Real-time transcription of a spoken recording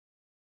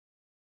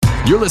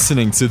You're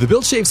listening to the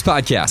Bill Chaves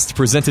Podcast,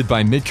 presented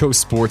by Midco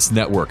Sports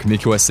Network.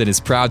 Midco SN is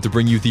proud to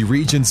bring you the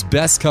region's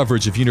best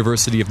coverage of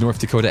University of North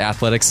Dakota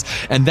athletics,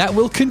 and that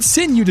will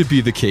continue to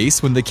be the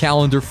case when the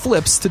calendar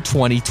flips to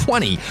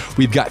 2020.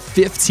 We've got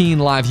 15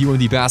 live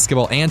UND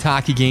basketball and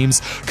hockey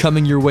games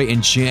coming your way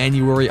in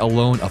January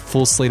alone, a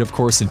full slate, of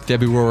course, in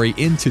February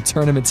into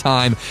tournament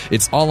time.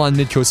 It's all on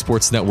Midco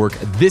Sports Network.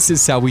 This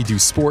is how we do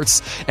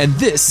sports, and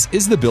this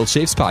is the Bill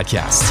Chaves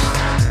Podcast.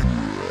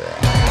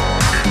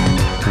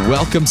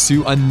 Welcome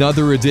to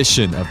another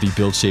edition of the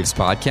Bill Chaves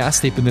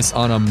Podcast. Taping this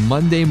on a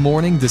Monday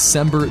morning,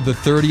 December the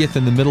 30th,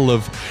 in the middle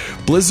of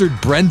Blizzard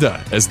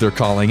Brenda, as they're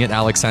calling it.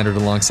 Alex Heinert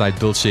alongside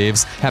Bill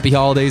Chaves. Happy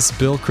holidays,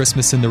 Bill.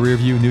 Christmas in the rear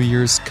view, New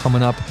Year's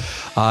coming up.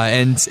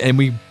 And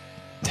we...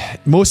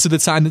 Most of the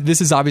time, this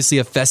is obviously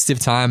a festive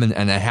time and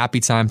a happy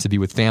time to be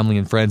with family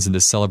and friends and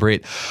to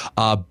celebrate.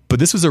 But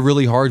this was a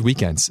really hard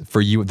weekend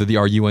for you,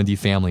 our UND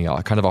family.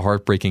 Kind of a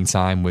heartbreaking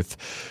time with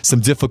some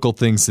difficult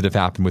things that have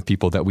happened with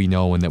people that we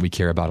know and that we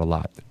care about a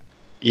lot.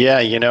 Yeah,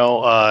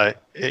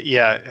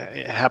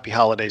 happy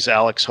holidays,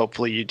 Alex.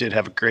 Hopefully you did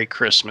have a great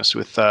Christmas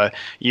with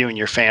you and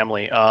your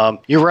family.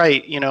 You're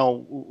right.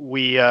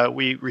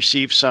 We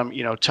received some,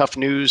 tough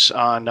news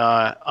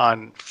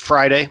on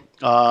Friday.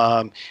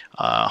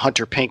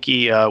 Hunter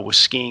Pinky was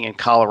skiing in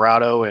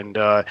Colorado and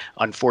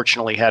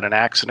unfortunately had an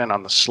accident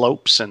on the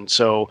slopes. And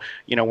so,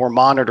 we're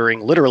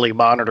literally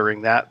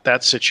monitoring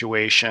that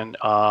situation.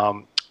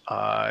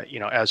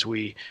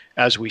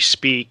 As we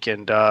speak,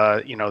 and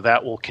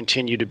that will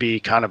continue to be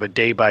kind of a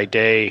day by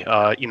day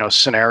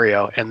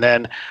scenario. And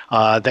then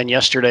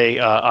yesterday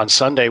on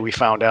Sunday, we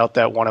found out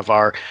that one of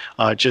our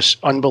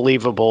just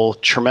unbelievable,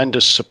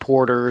 tremendous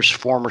supporters,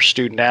 former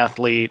student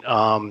athlete,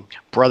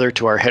 brother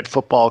to our head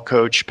football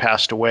coach,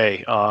 passed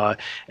away.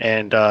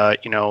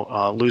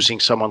 Losing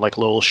someone like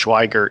Lowell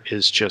Schweiger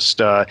is just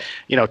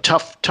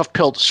tough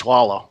pill to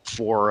swallow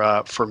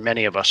for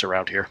many of us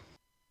around here.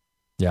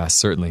 Yeah,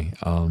 certainly.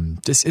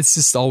 It's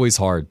just always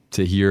hard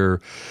to hear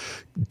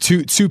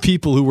two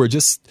people who were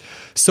just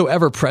so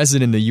ever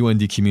present in the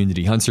UND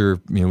community.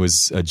 Hunter,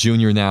 was a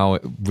junior now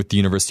with the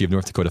University of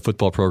North Dakota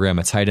football program,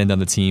 a tight end on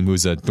the team,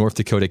 who's a North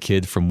Dakota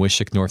kid from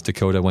Wishick, North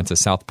Dakota, went to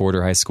South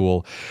Border High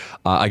School,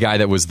 a guy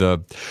that was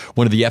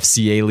one of the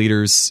FCA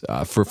leaders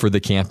for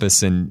the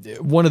campus and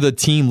one of the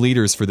team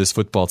leaders for this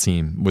football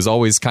team, was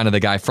always kind of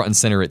the guy front and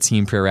center at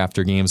team prayer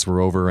after games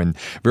were over and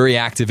very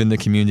active in the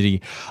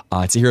community.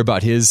 To hear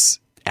about his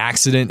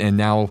accident, and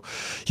now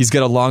he's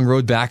got a long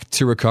road back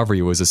to recovery.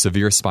 It was a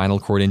severe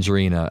spinal cord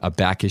injury and a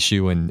back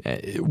issue. And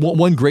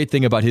one great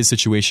thing about his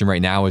situation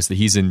right now is that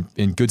he's in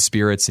good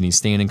spirits and he's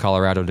staying in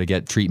Colorado to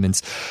get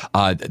treatments.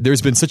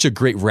 There's been such a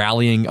great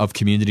rallying of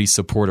community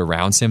support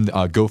around him.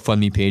 A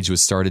GoFundMe page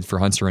was started for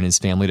Hunter and his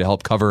family to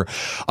help cover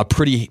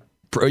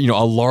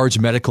a large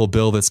medical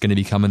bill that's going to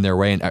be coming their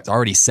way, and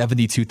already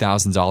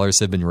 $72,000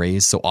 have been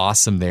raised. So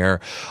awesome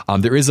there.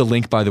 There is a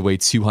link, by the way,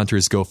 to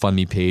Hunter's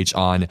GoFundMe page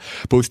on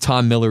both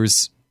Tom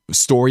Miller's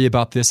story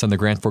about this on the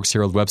Grand Forks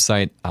Herald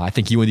website. I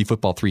think UND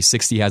Football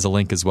 360 has a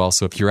link as well.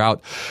 So if you're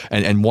out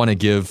and want to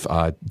give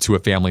to a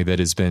family that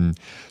has been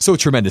so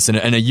tremendous, and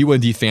a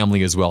UND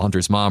family as well.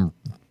 Hunter's mom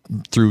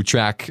through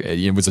track,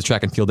 was a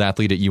track and field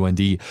athlete at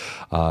UND.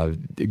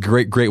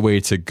 Great way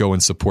to go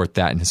and support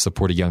that and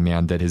support a young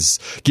man that has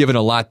given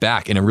a lot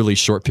back in a really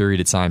short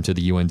period of time to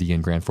the UND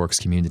and Grand Forks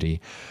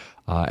community.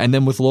 And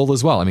then with Lowell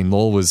as well. I mean,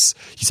 Lowell was,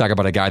 you talk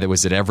about a guy that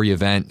was at every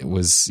event,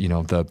 was,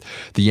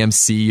 the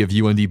MC of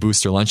UND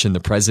Booster Luncheon, the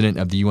president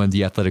of the UND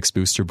Athletics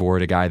Booster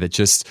Board, a guy that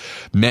just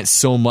meant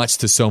so much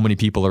to so many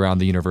people around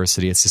the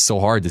university. It's just so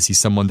hard to see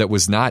someone that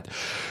was not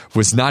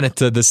at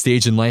the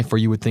stage in life where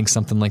you would think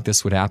something like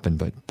this would happen,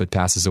 but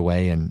passes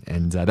away.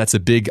 And that's a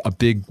big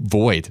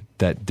void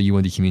that the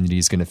UND community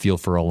is going to feel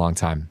for a long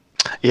time.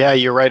 Yeah,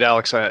 you're right,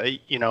 Alex.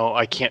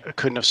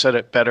 Couldn't have said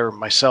it better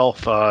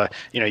myself.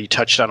 You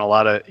touched on a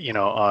lot of,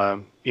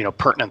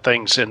 pertinent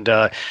things. And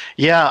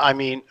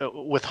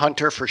with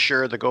Hunter, for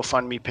sure, the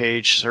GoFundMe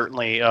page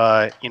certainly,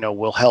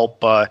 will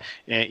help,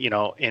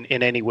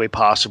 in any way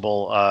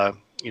possible,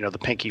 the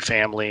Pinky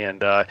family.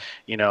 And,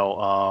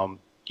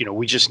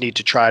 we just need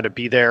to try to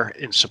be there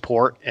in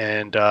support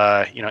and,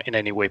 in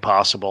any way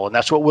possible. And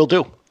that's what we'll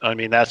do. I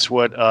mean, that's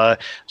what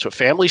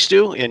families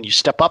do, and you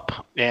step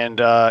up and,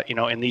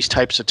 in these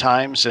types of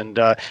times, and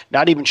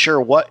not even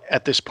sure what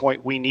at this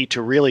point we need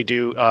to really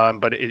do.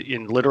 But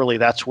literally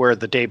that's where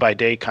the day by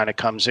day kind of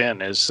comes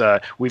in, is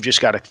we've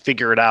just got to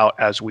figure it out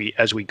as we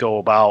go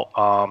about,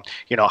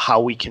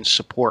 how we can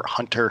support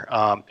Hunter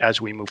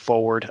as we move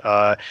forward,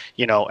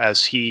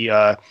 as he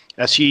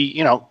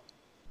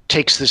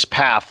takes this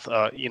path,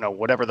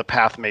 whatever the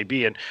path may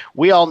be. And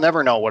we all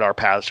never know what our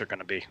paths are going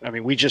to be. I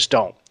mean, we just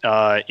don't.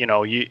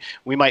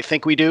 We might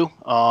think we do,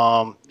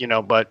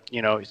 but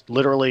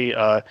literally,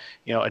 a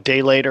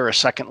day later, a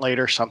second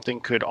later,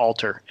 something could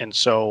alter. And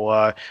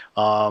so,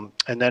 and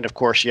then of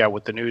course,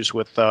 with the news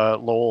with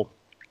Lowell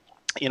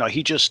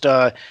he just,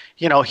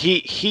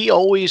 he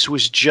always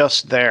was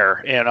just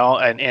there,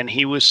 and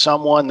he was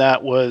someone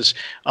that was,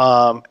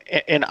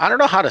 and I don't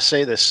know how to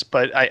say this,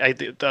 but I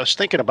was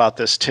thinking about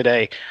this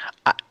today.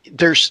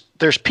 There's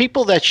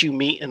people that you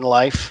meet in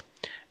life,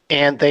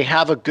 and they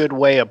have a good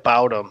way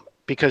about them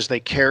because they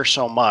care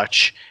so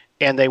much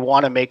and they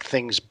want to make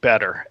things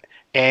better.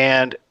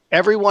 And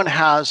everyone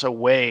has a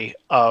way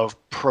of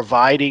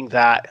providing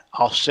that,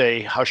 I'll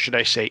say, how should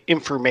I say,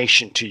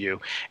 information to you.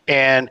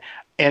 And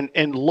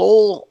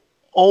Lowell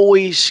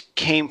always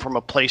came from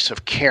a place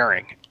of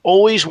caring,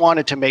 always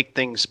wanted to make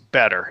things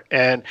better.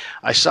 And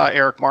I saw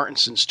Eric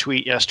Martinson's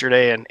tweet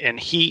yesterday, and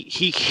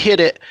he hit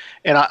it.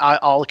 And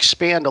I'll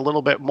expand a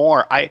little bit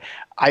more.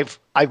 I've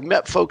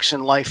met folks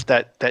in life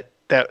that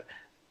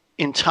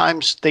in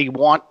times they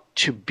want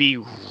to be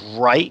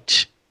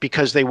right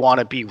because they want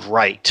to be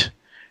right.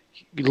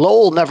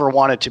 Lowell never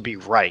wanted to be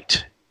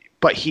right,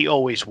 but he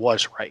always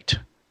was right,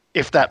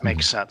 if that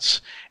makes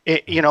sense.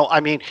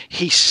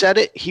 He said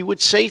it, he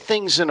would say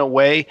things in a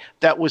way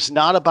that was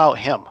not about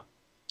him.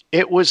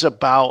 It was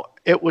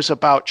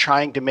about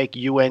trying to make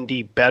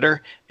UND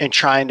better and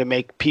trying to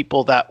make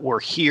people that were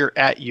here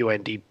at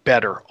UND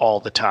better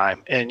all the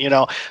time. And,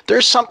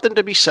 there's something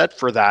to be said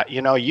for that.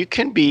 You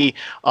can be,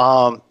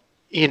 how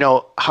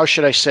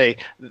should I say,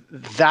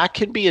 that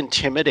can be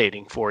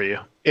intimidating for you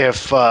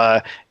if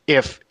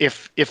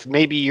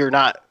maybe you're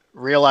not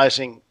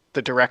realizing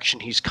the direction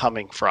he's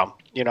coming from.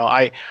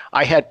 I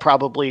had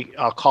probably,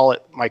 I'll call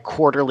it my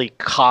quarterly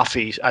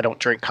coffee. I don't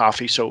drink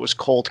coffee, so it was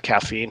cold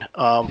caffeine.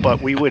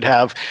 But we would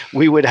have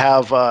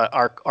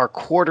our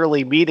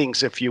quarterly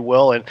meetings, if you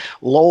will, and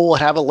Lowell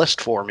would have a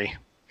list for me.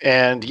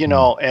 And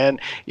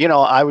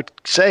I would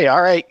say,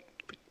 all right,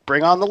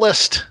 bring on the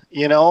list,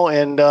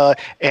 and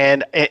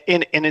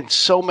in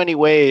so many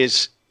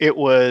ways it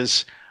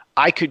was,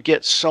 I could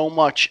get so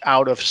much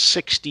out of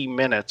 60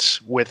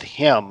 minutes with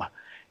him.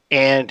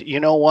 And you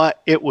know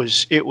what? It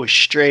was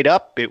straight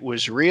up. It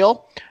was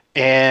real.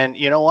 And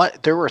you know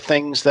what? There were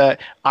things that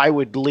I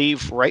would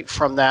leave right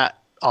from that,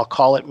 I'll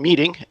call it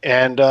meeting,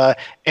 and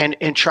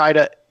try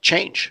to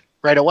change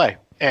right away.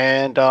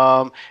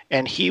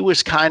 And he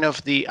was kind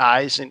of the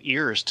eyes and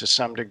ears to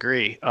some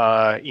degree,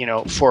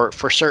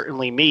 for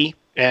certainly me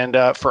and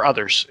for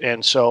others.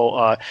 And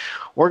so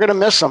we're going to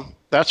miss him.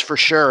 That's for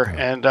sure.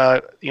 And,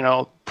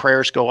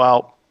 prayers go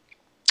out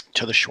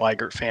to the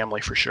Schweigert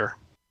family for sure.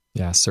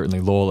 Yeah, certainly.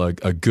 Lowell,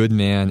 a good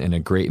man and a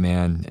great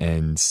man.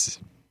 And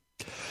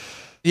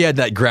he had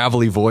that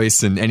gravelly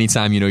voice, and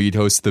anytime, you'd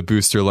host the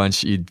booster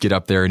lunch, you'd get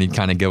up there and he'd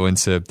kind of go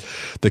into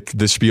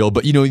the spiel.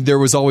 But, there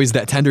was always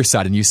that tender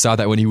side, and you saw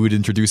that when he would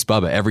introduce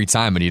Bubba every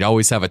time, and he'd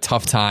always have a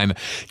tough time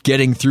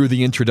getting through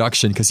the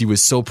introduction because he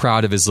was so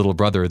proud of his little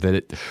brother that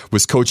it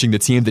was coaching the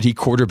team that he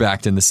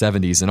quarterbacked in the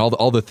 70s and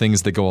all the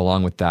things that go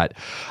along with that.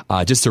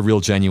 Just a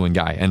real genuine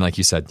guy. And like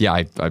you said, yeah,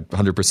 I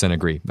 100%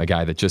 agree. A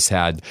guy that just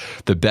had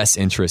the best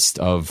interest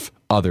of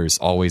others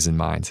always in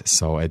mind.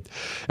 So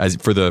as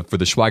for the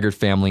Schweigert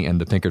family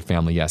and the Pinkert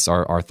family, yes,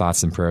 our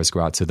thoughts and prayers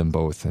go out to them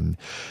both. And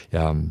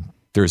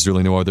there's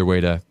really no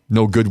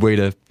good way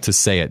to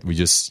say it.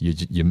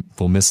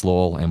 We'll miss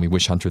Lowell, and we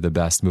wish Hunter the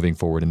best moving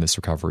forward in this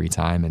recovery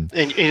time. And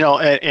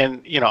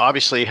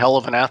obviously hell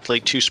of an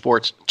athlete, two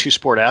sport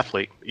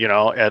athlete,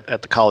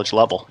 at the college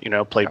level,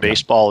 played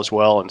baseball as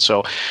well. And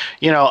so,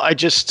 I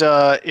just,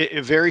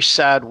 a very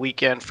sad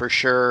weekend for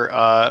sure,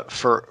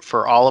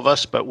 for all of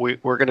us, but we're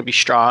going to be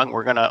strong.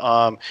 We're going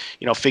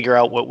to, figure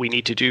out what we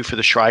need to do for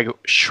the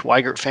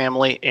Schweigert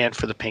family and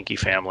for the Pinky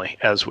family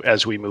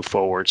as we move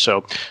forward.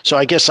 So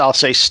I guess I'll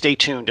say stay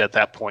tuned at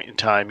that point in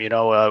time.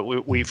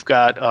 We've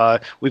got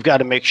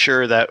to make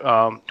sure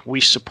that we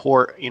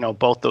support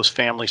both those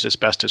families as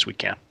best as we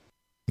can.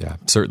 Yeah,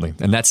 certainly.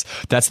 And that's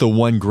the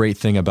one great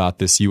thing about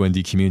this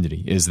UND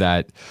community is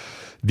that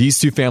these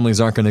two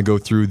families aren't going to go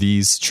through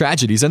these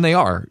tragedies, and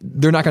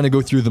they're not going to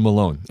go through them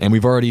alone. And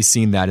we've already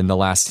seen that in the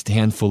last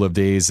handful of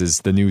days as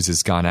the news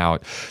has gone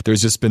out.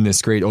 There's just been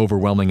this great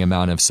overwhelming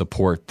amount of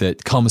support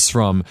that comes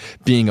from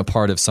being a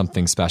part of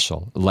something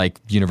special, like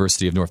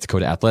University of North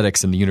Dakota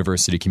athletics and the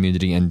university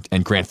community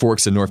and Grand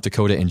Forks and North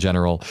Dakota in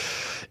general.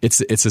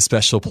 It's a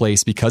special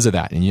place because of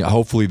that. And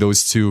hopefully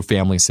those two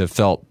families have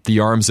felt the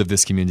arms of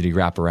this community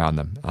wrap around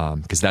them,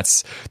 because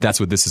that's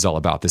what this is all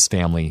about. This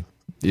family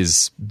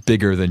is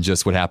bigger than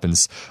just what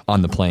happens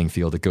on the playing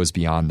field. It goes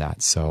beyond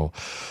that. So,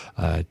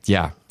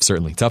 yeah,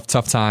 certainly tough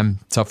time,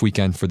 tough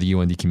weekend for the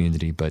UND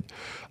community, but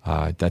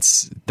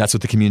that's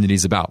what the community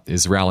is about,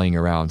 is rallying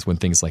around when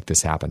things like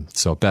this happen.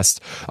 So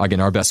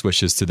our best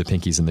wishes to the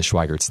Pinkies and the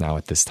Schweigerts now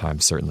at this time,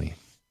 certainly.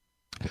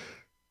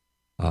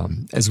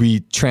 As we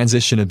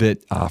transition a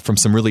bit from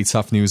some really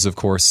tough news, of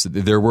course,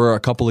 there were a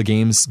couple of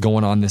games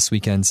going on this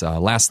weekend.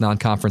 Last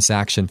non-conference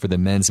action for the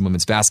men's and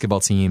women's basketball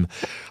team.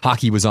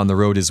 Hockey was on the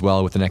road as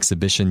well with an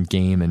exhibition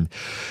game, and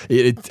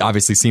it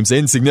obviously seems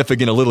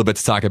insignificant a little bit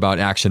to talk about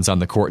actions on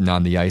the court and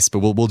on the ice, but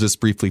we'll just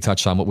briefly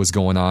touch on what was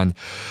going on.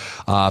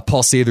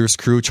 Paul Sather's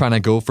crew trying to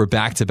go for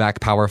back-to-back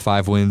Power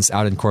 5 wins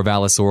out in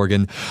Corvallis,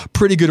 Oregon.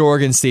 Pretty good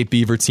Oregon State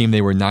Beaver team.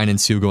 They were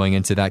 9-2 going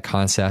into that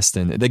contest,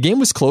 and the game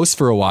was close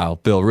for a while,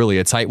 Bill, really.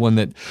 A tight one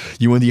that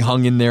UND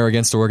hung in there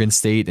against Oregon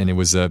State, and it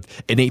was an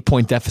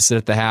 8-point deficit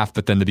at the half,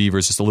 but then the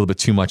Beavers just a little bit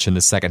too much in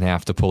the second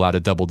half to pull out a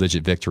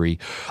double-digit victory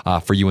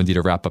for UND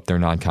to wrap up their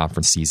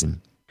non-conference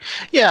season.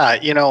 Yeah,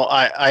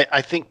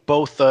 I think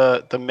both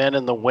the men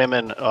and the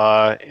women,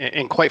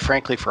 and quite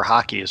frankly for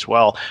hockey as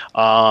well,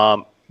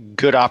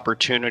 good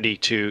opportunity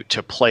to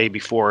play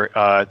before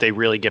they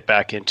really get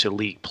back into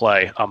league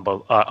play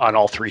on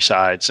all three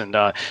sides, and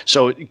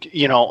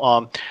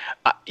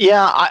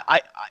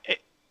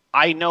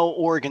I know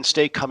Oregon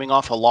State coming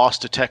off a loss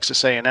to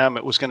Texas A&M,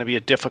 it was going to be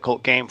a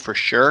difficult game for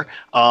sure.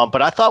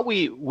 But I thought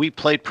we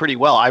played pretty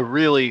well. I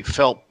really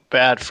felt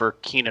bad for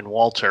Keenan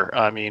Walter.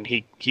 I mean,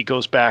 he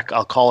goes back,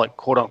 I'll call it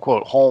quote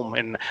unquote home,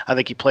 and I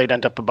think he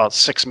ended up about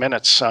 6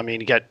 minutes. I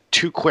mean, he got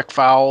 2 quick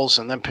fouls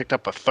and then picked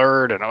up a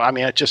third, and I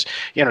mean, it just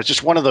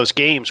just one of those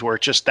games where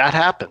just that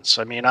happens.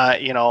 I mean,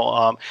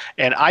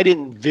 and I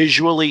didn't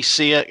visually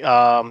see it.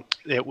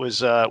 It was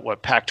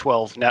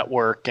Pac-12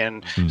 Network,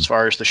 and as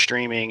far as the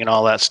streaming and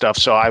all that stuff.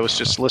 So I was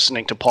just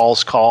listening to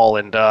Paul's call,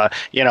 and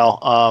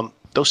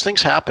those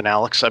things happen,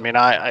 Alex. I mean,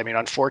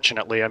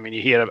 unfortunately, I mean,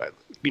 he had a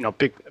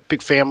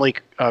big family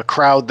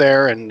crowd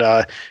there, and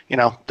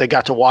they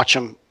got to watch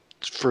him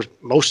for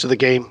most of the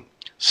game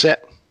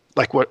sit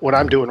like what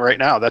I'm doing right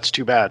now. That's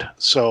too bad.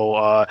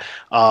 So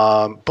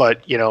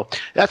but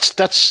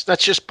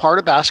that's just part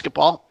of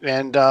basketball,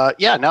 and now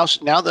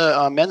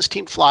the men's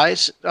team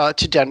flies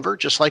to Denver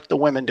just like the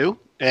women do,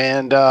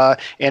 and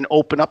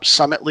open up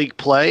Summit League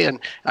play. And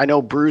I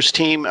know Brew's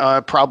team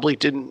probably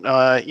didn't,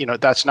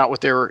 that's not what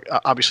they were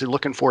obviously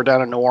looking for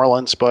down in New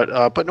Orleans. But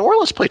New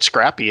Orleans played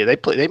scrappy.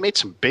 They made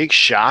some big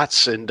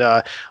shots, and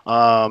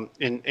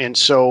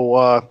so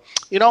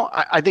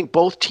I think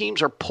both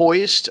teams are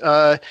poised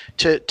to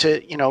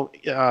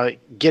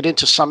get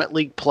into Summit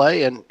League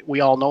play, and we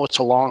all know it's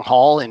a long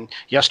haul. And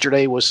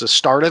yesterday was the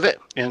start of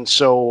it, and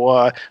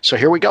so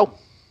here we go.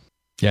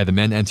 Yeah, the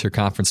men enter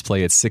conference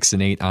play at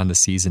 6-8 on the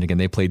season. Again,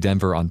 they play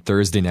Denver on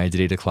Thursday night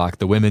at 8 o'clock.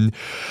 The women,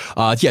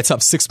 tough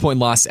 6-point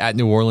loss at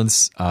New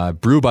Orleans.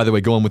 Brew, by the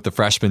way, going with the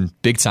freshmen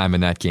big time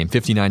in that game.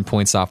 59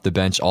 points off the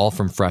bench, all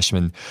from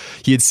freshmen.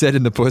 He had said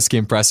in the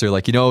postgame presser, our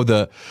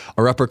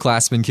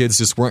upperclassmen kids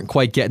just weren't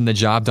quite getting the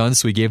job done,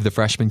 so he gave the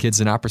freshman kids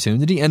an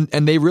opportunity, and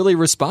they really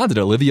responded.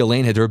 Olivia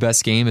Lane had her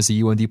best game as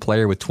a UND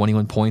player with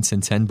 21 points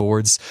and 10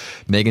 boards.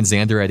 Megan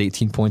Zander had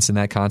 18 points in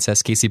that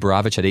contest. Casey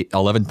Borovich had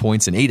 11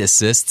 points and 8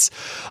 assists.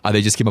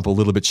 They just came up a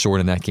little bit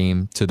short in that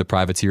game to the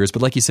Privateers,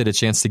 but like you said, a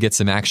chance to get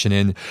some action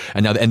in.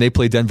 And they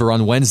play Denver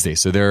on Wednesday,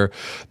 so their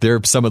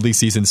Summit League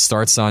season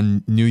starts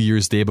on New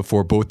Year's Day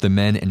before both the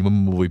men and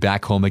women will be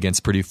back home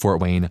against Purdue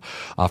Fort Wayne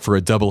for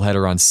a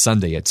doubleheader on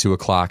Sunday at 2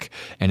 o'clock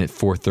and at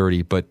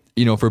 4:30. But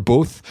for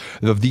both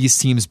of these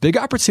teams, big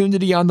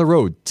opportunity on the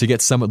road to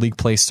get Summit League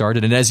play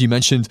started. And as you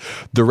mentioned,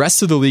 the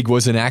rest of the league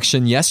was in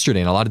action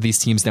yesterday, and a lot of these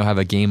teams now have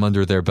a game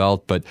under their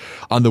belt. But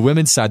on the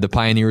women's side, the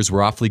Pioneers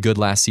were awfully good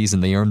last season.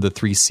 They earned the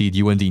 3 seed.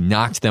 UND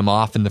knocked them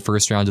off in the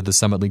first round of the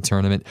Summit League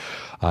tournament.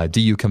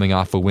 DU coming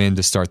off a win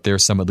to start their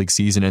Summit League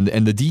season.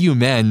 And the DU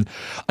men,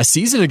 a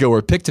season ago,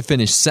 were picked to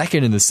finish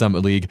second in the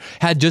Summit League,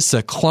 had just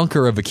a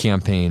clunker of a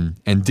campaign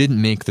and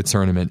didn't make the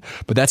tournament.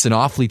 But that's an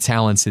awfully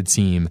talented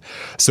team.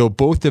 So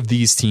both of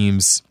these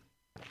teams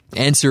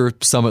enter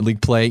Summit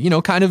League play,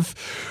 kind of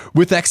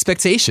with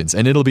expectations.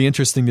 And it'll be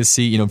interesting to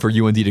see, for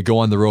UND to go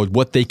on the road,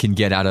 what they can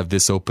get out of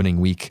this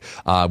opening week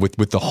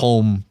with the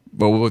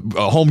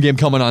a home game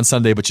coming on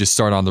Sunday, but just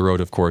start on the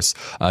road, of course,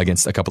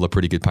 against a couple of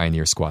pretty good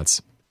Pioneer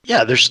squads.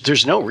 Yeah,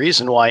 there's no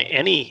reason why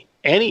any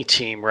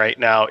team right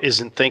now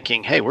isn't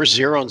thinking, hey, we're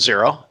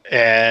 0-0,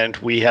 and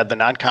we had the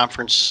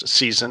non-conference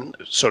season,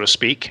 so to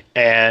speak,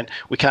 and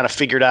we kind of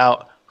figured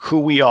out who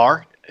we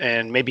are,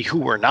 and maybe who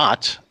we're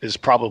not is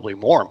probably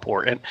more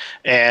important.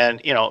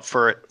 And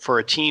for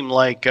a team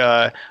like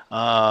our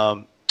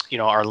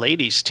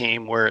ladies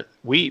team, where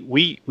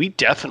we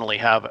definitely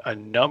have a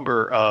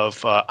number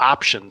of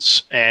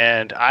options,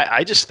 and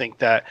I just think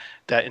that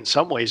in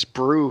some ways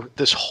Brew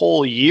this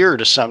whole year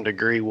to some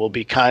degree will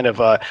be kind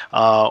of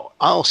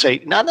I'll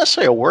say not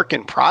necessarily a work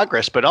in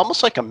progress, but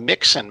almost like a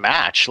mix and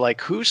match. Like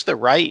who's the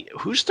right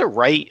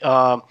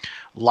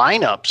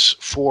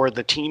lineups for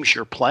the teams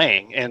you're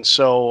playing. And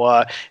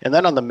so and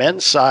then on the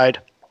men's side,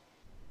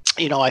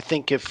 I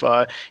think if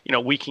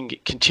we can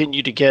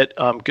continue to get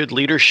good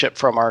leadership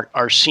from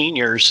our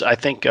seniors, I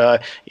think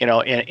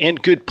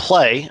and good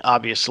play,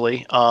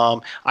 obviously,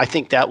 I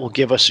think that will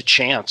give us a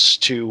chance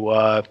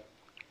to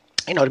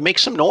to make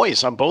some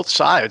noise on both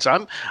sides.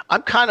 I'm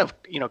kind of,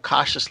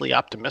 cautiously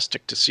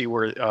optimistic to see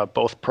where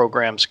both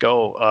programs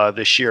go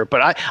this year.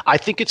 But I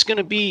think it's going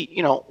to be,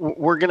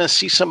 we're going to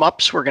see some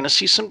ups, we're going to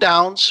see some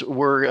downs.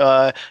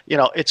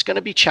 It's going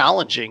to be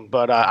challenging.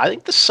 But I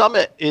think the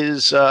summit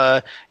is,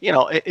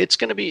 it's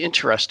going to be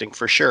interesting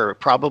for sure.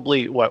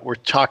 Probably what we're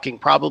talking,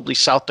 probably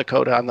South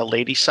Dakota on the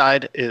lady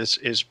side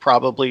is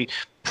probably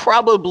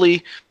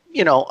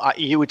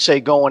you would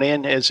say going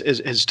in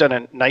has done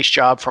a nice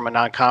job from a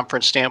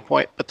non-conference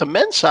standpoint, but the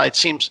men's side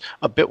seems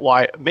a bit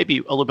wide, maybe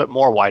a little bit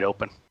more wide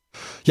open.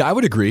 Yeah, I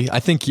would agree. I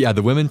think,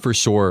 the women for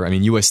sure. I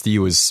mean, USD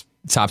was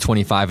top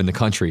 25 in the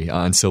country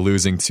until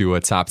losing to a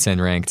top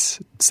 10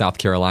 ranked South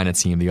Carolina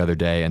team the other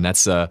day. And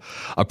that's a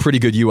pretty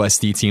good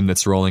USD team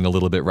that's rolling a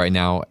little bit right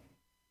now.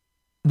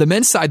 The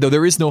men's side, though,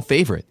 there is no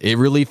favorite. It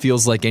really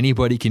feels like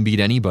anybody can beat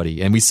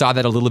anybody. And we saw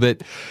that a little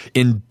bit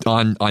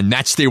on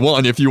match day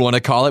one, if you want to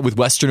call it, with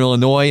Western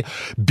Illinois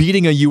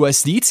beating a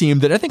USD team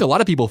that I think a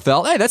lot of people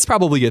felt, hey, that's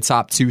probably a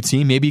top 2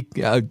 team, maybe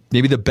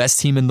the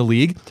best team in the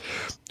league.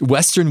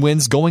 Western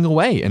wins going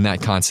away in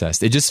that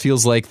contest. It just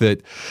feels like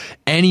that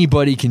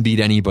anybody can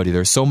beat anybody.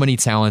 There's so many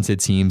talented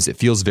teams. It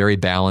feels very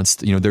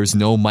balanced. There's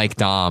no Mike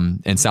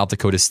Dahm in South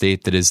Dakota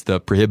State that is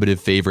the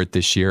prohibitive favorite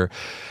this year.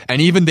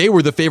 And even they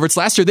were the favorites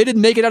last year. They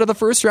didn't make it out of the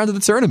first round of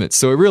the tournament.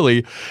 So it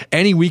really,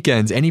 any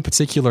weekend, any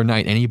particular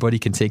night, anybody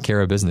can take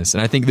care of business.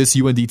 And I think this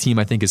UND team,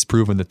 has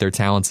proven that they're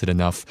talented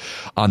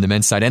enough on the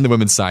men's side and the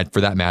women's side,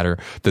 for that matter,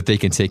 that they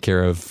can take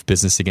care of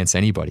business against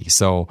anybody.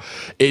 So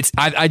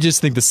I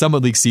just think the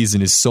Summit League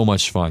season is so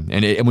much fun.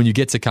 And when you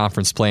get to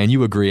conference play, and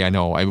you agree, I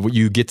know,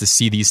 you get to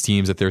see these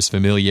teams that there's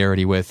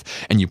familiarity with,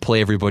 and you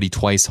play everybody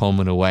twice home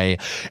and away,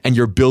 and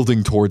you're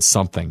building towards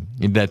something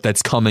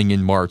that's coming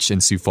in March in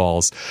Sioux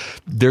Falls.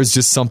 There's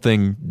just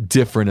something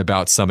different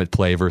about Summit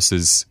play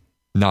versus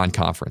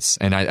non-conference.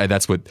 And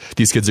that's what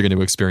these kids are going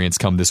to experience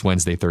come this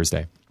Wednesday,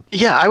 Thursday.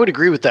 Yeah, I would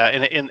agree with that.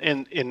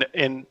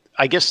 And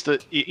I guess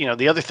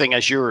the other thing,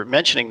 as you were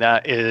mentioning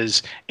that,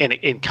 is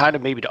and kind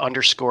of maybe to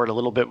underscore it a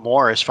little bit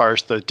more as far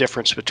as the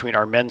difference between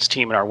our men's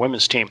team and our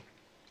women's team,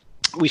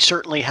 we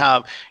certainly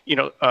have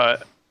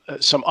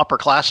some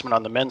upperclassmen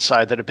on the men's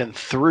side that have been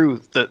through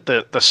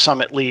the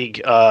Summit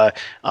League,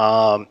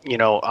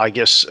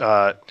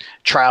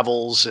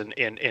 travels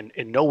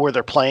and know where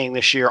they're playing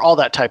this year, all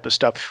that type of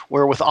stuff.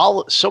 Where with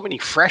so many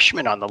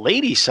freshmen on the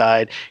ladies'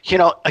 side,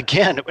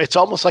 again, it's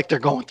almost like they're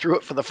going through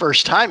it for the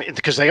first time,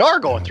 because they are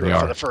going through it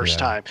for the first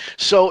time.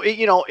 So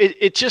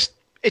it's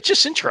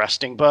just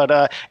interesting,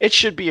 but it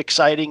should be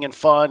exciting and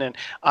fun. And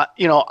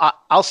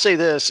I'll say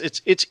this: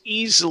 it's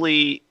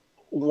easily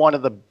one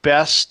of the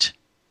best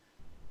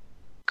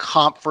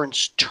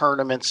conference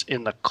tournaments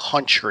in the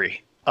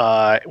country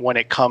when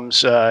it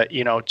comes to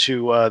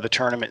the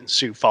tournament in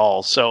Sioux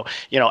Falls. So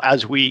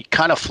as we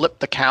kind of flip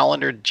the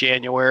calendar to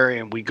January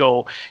and we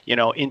go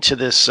into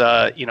this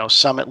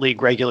Summit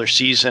League regular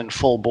season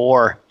full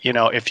bore,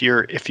 if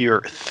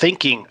you're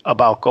thinking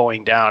about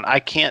going down, I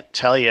can't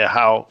tell you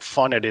how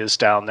fun it is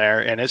down there.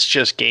 And it's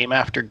just game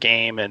after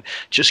game and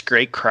just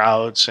great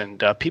crowds,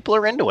 and people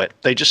are into it.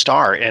 They just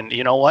are. And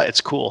you know what?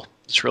 It's cool.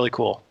 It's really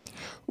cool.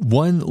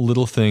 One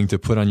little thing to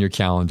put on your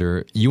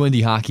calendar: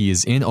 UND hockey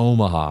is in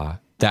Omaha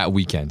that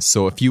weekend.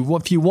 So if you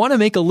want to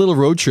make a little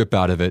road trip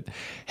out of it,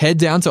 head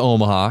down to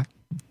Omaha,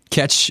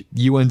 catch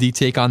UND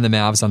take on the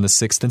Mavs on the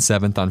 6th and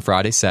 7th on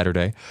Friday,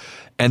 Saturday,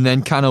 and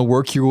then kind of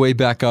work your way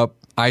back up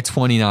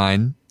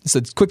I-29. So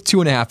it's a quick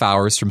 2.5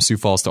 hours from Sioux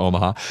Falls to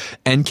Omaha,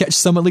 and catch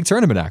Summit League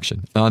tournament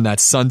action on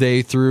that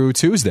Sunday through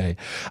Tuesday.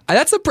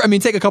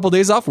 Take a couple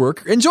days off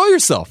work, enjoy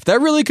yourself.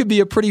 That really could be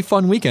a pretty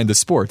fun weekend of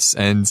sports.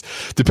 And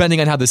depending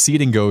on how the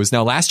seeding goes,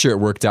 now last year it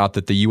worked out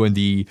that the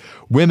UND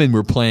women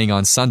were playing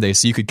on Sunday,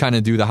 so you could kind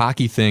of do the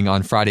hockey thing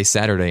on Friday,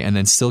 Saturday, and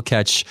then still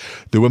catch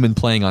the women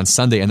playing on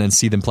Sunday, and then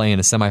see them playing in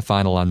a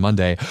semifinal on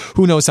Monday.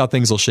 Who knows how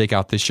things will shake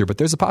out this year, but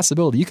there's a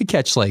possibility you could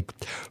catch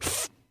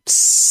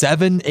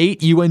 7,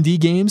 8 UND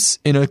games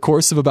in a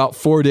course of about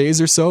 4 days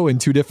or so in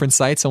 2 different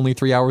sites, only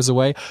 3 hours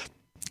away.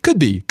 Could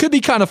be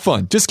kind of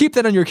fun. Just keep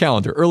that on your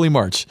calendar, early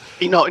March.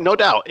 No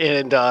doubt.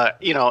 And,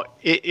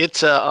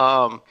 it's like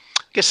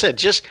I said,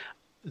 just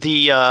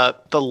the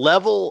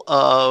level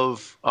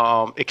of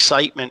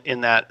excitement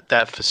in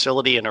that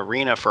facility and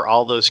arena for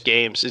all those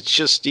games. It's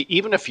just,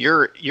 even if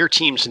your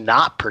team's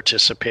not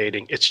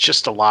participating, it's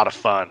just a lot of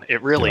fun.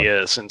 It really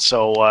is. And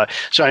so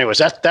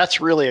anyways, that's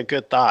really a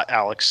good thought,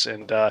 Alex.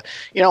 And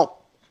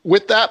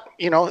with that,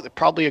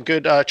 probably a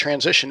good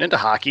transition into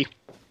hockey.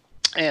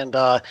 And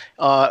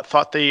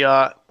thought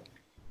the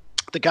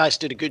guys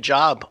did a good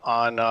job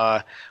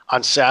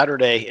on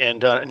Saturday,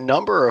 and a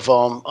number of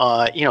them,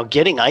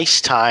 getting ice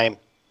time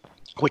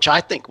which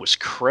I think was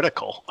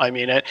critical. I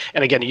mean, and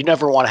again, you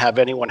never want to have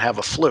anyone have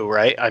a flu,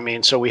 right? I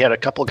mean, so we had a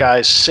couple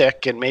guys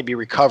sick and maybe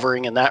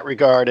recovering in that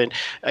regard, and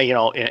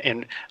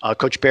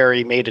Coach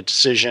Barry made a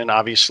decision,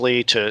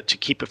 obviously, to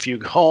keep a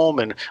few home,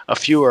 and a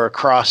few are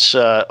across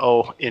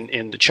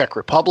in the Czech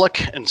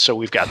Republic, and so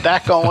we've got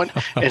that going,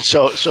 and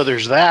so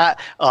there's that.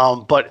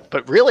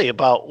 But really,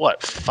 about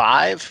what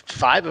five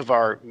of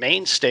our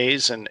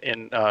mainstays, and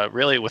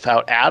really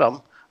without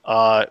Adam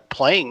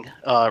playing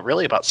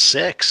really about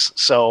 6.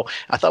 So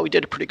I thought we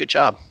did a pretty good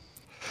job.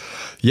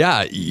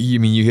 Yeah, you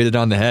mean you hit it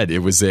on the head. It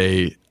was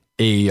a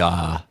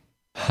I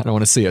don't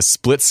want to say a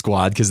split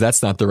squad because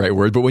that's not the right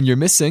word, but when you're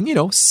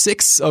missing,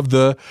 6 of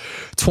the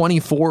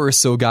 24 or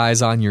so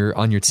guys on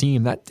your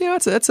team,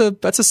 that's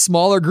a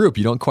smaller group.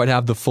 You don't quite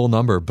have the full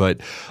number, but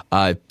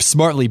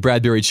smartly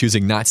Bradbury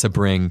choosing not to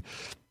bring.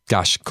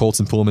 Gosh,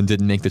 Colton Pullman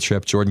didn't make the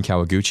trip. Jordan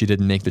Kawaguchi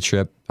didn't make the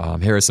trip.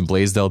 Harrison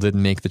Blaisdell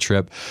didn't make the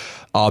trip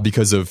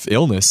because of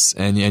illness.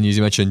 And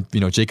you mentioned,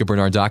 Jacob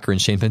Bernard-Docker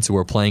and Shane Pinto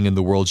were playing in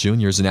the World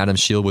Juniors, and Adam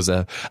Shield was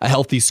a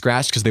healthy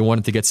scratch because they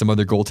wanted to get some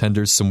other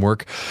goaltenders some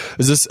work.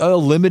 Is this a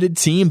limited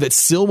team that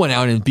still went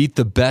out and beat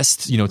the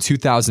best,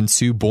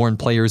 2002 born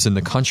players in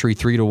the country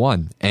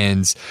 3-1?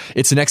 And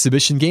it's an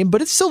exhibition game,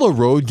 but it's still a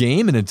road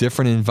game in a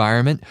different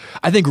environment.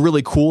 I think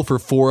really cool for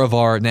 4 of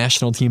our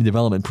National Team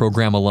Development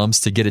Program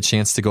alums to get a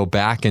chance to go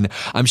back and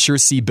I'm sure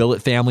see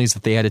billet families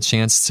that they had a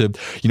chance to,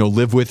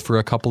 live with for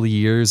a couple of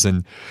years,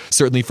 and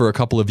certainly for a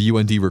couple of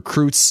UND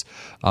recruits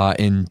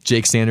in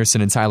Jake Sanderson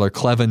and Tyler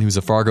Clevin, who's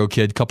a Fargo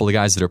kid, a couple of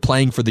guys that are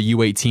playing for the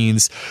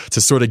U18s to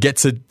sort of get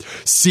to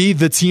see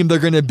the team they're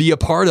going to be a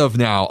part of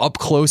now up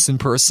close and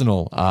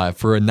personal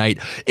for a night.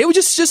 It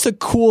was just a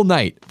cool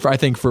night I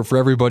think for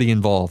everybody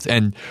involved.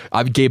 And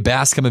Gabe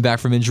Bass coming back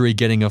from injury,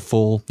 getting a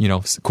full,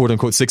 quote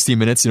unquote 60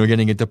 minutes,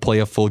 getting it to play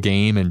a full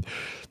game, and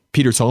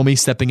Peter Tomey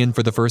stepping in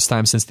for the first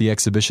time since the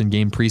exhibition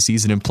game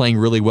preseason and playing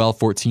really well,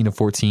 14 of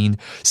 14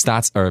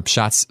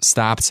 shots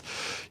stopped.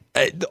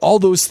 All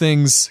those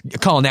things.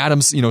 Colin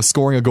Adams,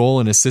 scoring a goal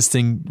and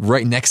assisting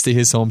right next to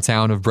his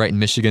hometown of Brighton,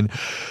 Michigan.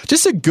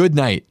 Just a good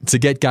night to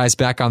get guys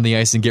back on the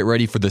ice and get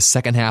ready for the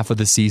second half of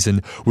the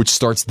season, which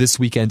starts this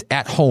weekend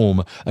at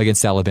home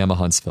against Alabama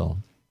Huntsville.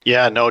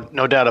 Yeah, no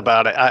doubt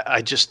about it.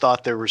 I just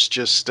thought there was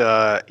just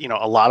a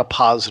lot of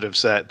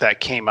positives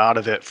that came out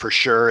of it for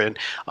sure, and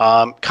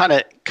kind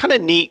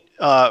of neat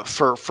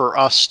for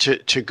us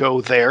to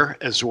go there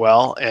as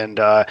well. And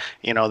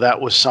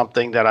that was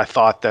something that I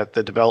thought that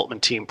the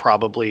development team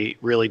probably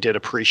really did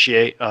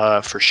appreciate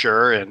for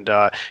sure. And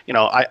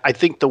I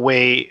think the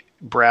way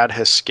Brad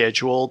has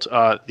scheduled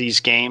these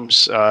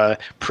games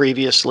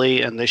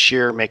previously and this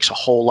year makes a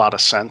whole lot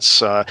of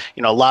sense. A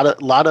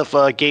lot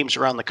of games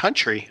around the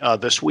country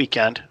this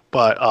weekend,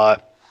 but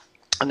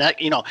and that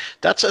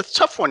that's a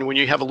tough one when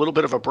you have a little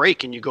bit of a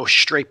break and you go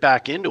straight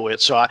back into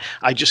it. So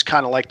I just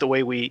kind of like the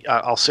way we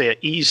I'll say it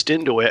eased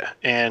into it.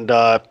 And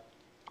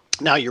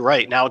now you're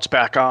right. Now it's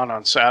back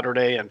on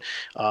Saturday, and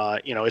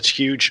it's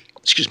huge.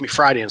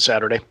 Friday and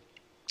Saturday.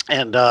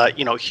 And,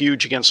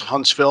 huge against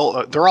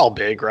Huntsville. They're all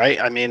big,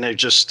 right? I mean, they're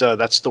just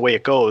that's the way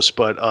it goes.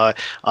 But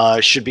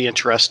it should be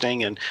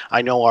interesting. And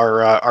I know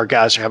our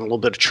guys are having a little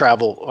bit of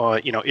travel,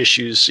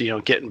 issues,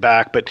 getting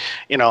back. But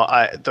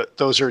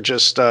those are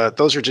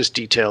just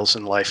details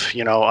in life.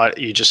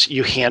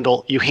 You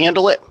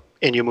handle it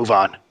and you move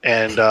on.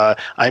 And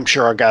I'm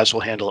sure our guys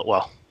will handle it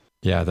well.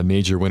 Yeah, the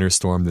major winter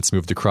storm that's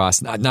moved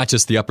across not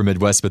just the upper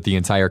Midwest, but the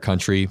entire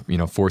country,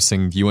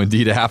 forcing UND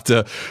to have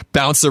to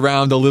bounce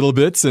around a little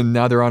bit. And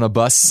now they're on a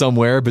bus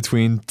somewhere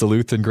between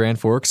Duluth and Grand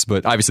Forks.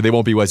 But obviously they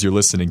won't be as you're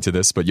listening to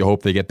this, but you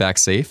hope they get back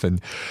safe.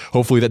 And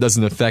hopefully that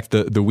doesn't affect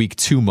the week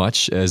too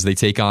much as they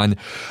take on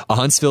a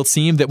Huntsville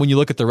team that when you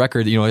look at the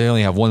record, they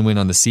only have 1 win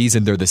on the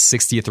season. They're the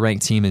 60th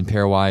ranked team in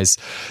pairwise.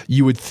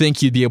 You would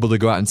think you'd be able to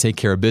go out and take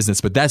care of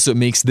business, but that's what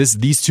makes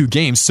these 2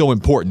 games so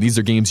important. These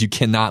are games you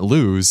cannot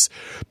lose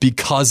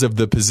because of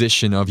the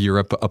position of your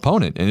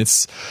opponent. And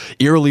it's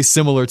eerily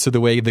similar to the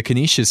way the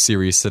Canisius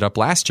series set up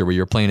last year, where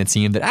you're playing a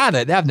team that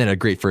haven't had a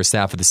great first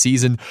half of the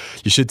season.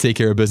 You should take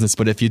care of business,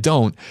 but if you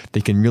don't,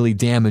 they can really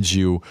damage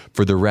you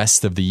for the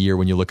rest of the year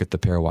when you look at the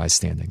pairwise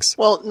standings.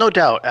 Well, no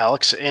doubt,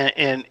 Alex. And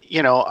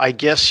I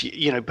guess,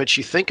 but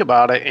you think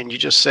about it and you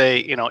just say,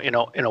 in a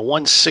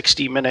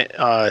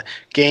 160-minute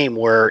game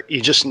where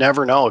you just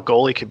never know, a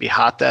goalie could be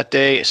hot that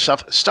day.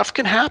 Stuff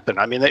can happen.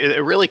 I mean,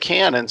 it really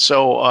can. And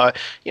so,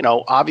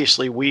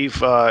 obviously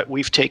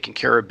we've taken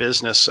care of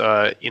business,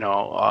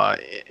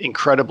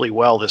 incredibly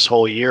well this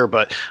whole year,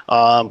 but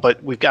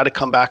we've got to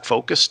come back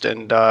focused.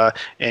 And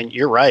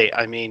you're right.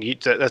 I mean,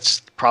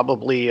 that's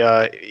probably,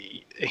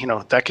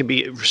 that could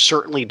be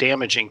certainly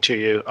damaging to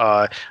you,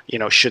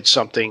 should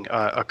something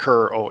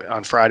occur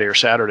on Friday or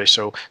Saturday.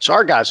 So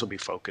our guys will be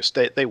focused.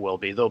 They will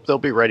be. They'll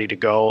be ready to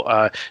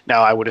go.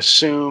 Now, I would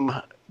assume,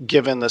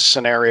 given the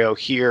scenario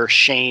here,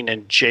 Shane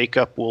and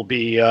Jacob will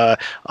be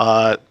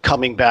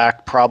coming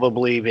back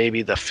probably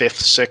maybe the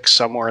 5th, 6th,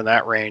 somewhere in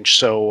that range.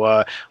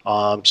 So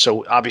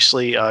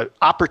obviously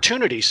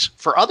opportunities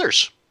for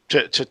others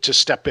to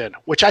step in,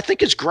 which I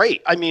think is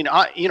great. I mean,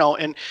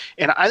 and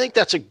I think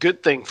that's a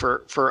good thing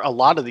for a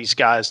lot of these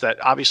guys that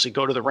obviously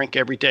go to the rink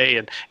every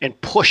day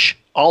and push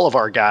all of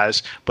our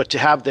guys, but to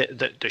have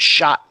the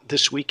shot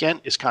this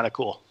weekend is kind of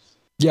cool.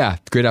 Yeah,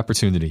 great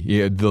opportunity.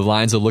 Yeah, the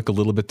lines will look a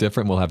little bit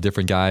different. We'll have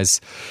different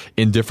guys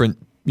in different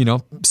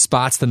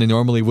spots than they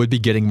normally would be,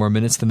 getting more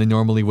minutes than they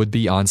normally would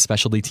be on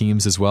specialty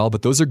teams as well.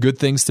 But those are good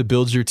things to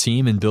build your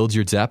team and build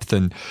your depth.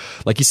 And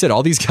like you said,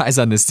 all these guys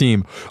on this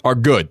team are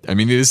good. I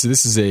mean, this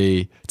is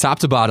a top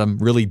to bottom,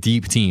 really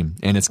deep team,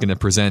 and it's going to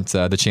present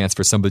the chance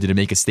for somebody to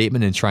make a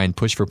statement and try and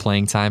push for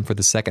playing time for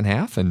the second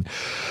half. And,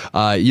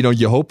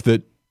 you hope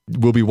that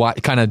we'll be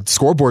kind of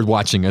scoreboard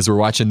watching as we're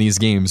watching these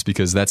games,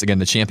 because that's, again,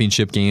 the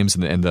championship games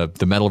and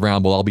the medal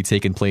round will all be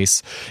taking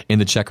place in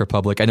the Czech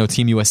Republic. I know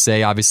Team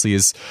USA obviously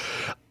is,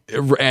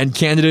 and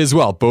Canada as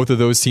well. Both of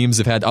those teams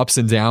have had ups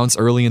and downs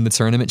early in the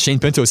tournament. Shane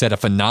Pinto's had a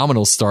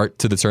phenomenal start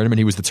to the tournament.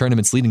 He was the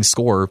tournament's leading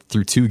scorer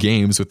through 2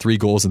 games with 3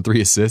 goals and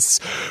 3 assists.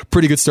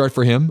 Pretty good start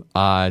for him.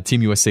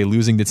 Team USA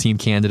losing to Team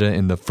Canada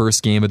in the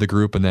first game of the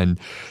group and then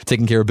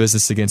taking care of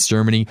business against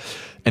Germany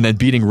and then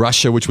beating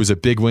Russia, which was a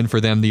big win for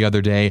them the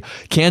other day.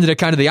 Canada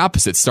kind of the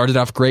opposite. Started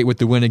off great with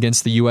the win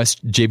against the US.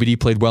 JBD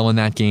played well in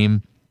that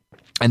game.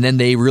 And then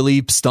they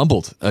really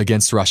stumbled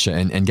against Russia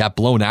and got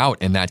blown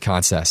out in that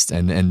contest.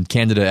 And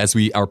Canada, as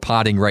we are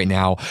potting right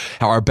now,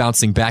 are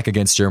bouncing back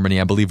against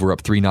Germany. I believe we're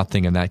up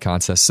 3-0 in that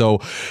contest.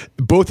 So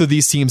both of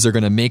these teams are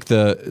going to make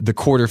the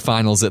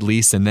quarterfinals at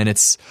least. And then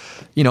it's,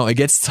 it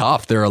gets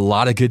tough. There are a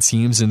lot of good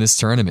teams in this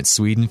tournament.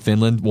 Sweden,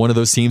 Finland, one of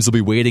those teams will be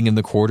waiting in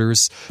the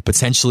quarters,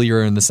 potentially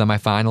or in the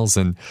semifinals.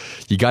 And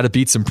you got to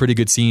beat some pretty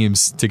good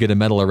teams to get a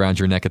medal around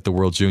your neck at the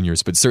World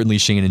Juniors. But certainly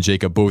Shane and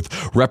Jacob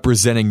both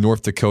representing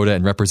North Dakota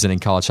and representing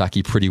college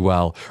hockey pretty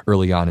well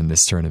early on in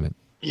this tournament.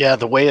 Yeah,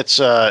 the way it's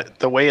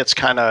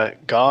kind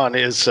of gone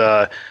is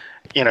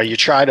you're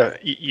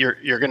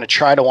going to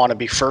try to want to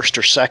be first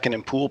or second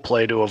in pool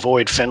play to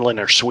avoid Finland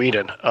or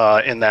Sweden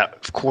in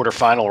that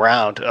quarterfinal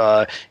round.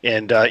 I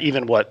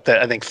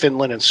think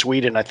Finland and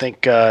Sweden,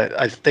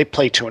 they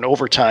play to an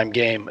overtime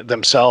game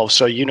themselves,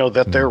 so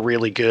that they're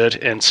really good.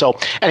 And so,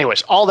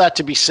 anyways, all that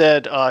to be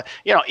said,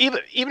 even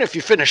if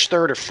you finish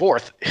third or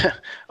fourth,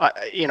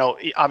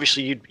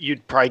 obviously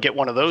you'd probably get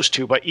one of those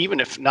two. But even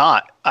if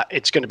not,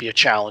 it's going to be a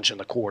challenge in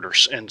the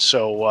quarters. And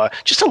so,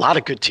 just a lot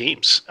of good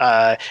teams.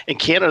 And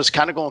Canada's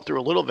kind of going through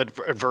a little bit of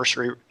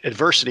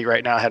adversity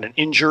right now. Had an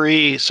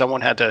injury, someone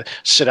had to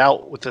sit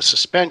out with a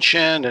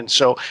suspension, and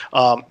so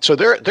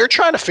they're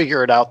trying to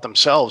figure it out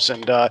themselves.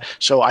 And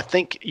so I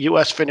think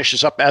U.S.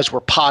 finishes up as we're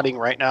potting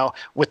right now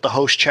with the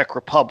host Czech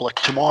Republic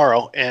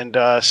tomorrow, and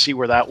see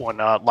where that one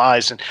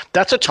lies. And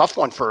that's a tough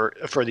one for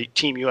the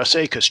Team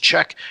USA, because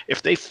Czech,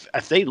 if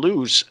they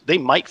lose, they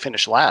might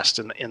finish last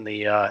in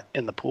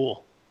the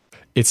pool.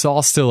 It's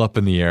all still up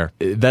in the air.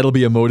 That'll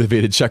be a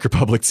motivated Czech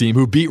Republic team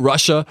who beat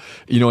Russia,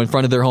 in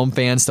front of their home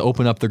fans to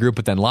open up the group,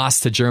 but then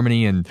lost to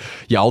Germany. And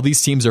yeah, all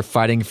these teams are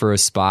fighting for a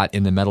spot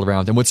in the medal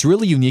round. And what's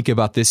really unique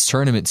about this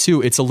tournament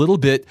too, it's a little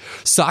bit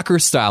soccer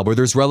style where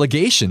there's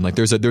relegation. Like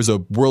there's a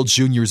World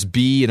Juniors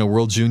B and a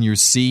World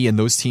Juniors C, and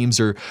those teams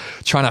are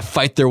trying to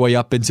fight their way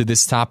up into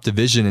this top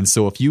division. And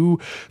so if you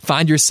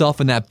find yourself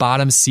in that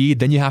bottom seed,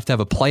 then you have to have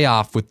a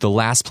playoff with the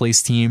last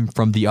place team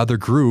from the other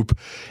group,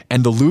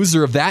 and the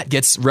loser of that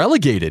gets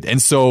relegated.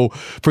 And so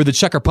for the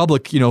Czech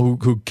Republic,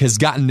 who has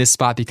gotten this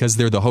spot because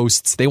they're the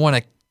hosts, they want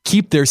to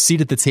keep their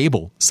seat at the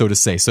table, so to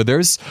say. So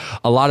there's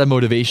a lot of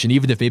motivation,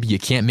 even if maybe you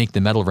can't make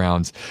the medal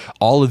round.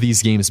 All of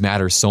these games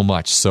matter so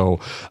much. So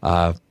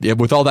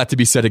with all that to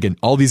be said, again,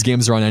 all these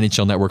games are on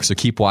NHL Network, so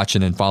keep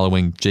watching and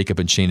following Jacob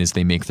and Shane as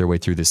they make their way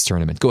through this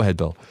tournament. Go ahead,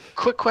 Bill.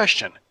 Quick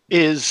question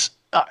is,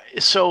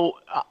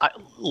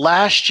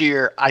 last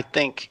year, I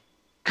think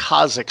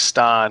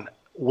Kazakhstan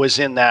was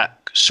in that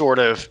sort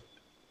of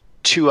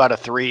 2 out of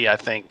 3, I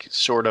think,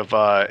 sort of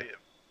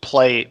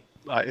play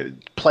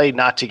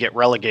not to get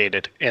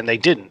relegated, and they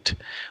didn't.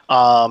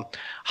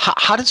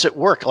 How does it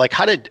work? Like,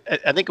 I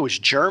think it was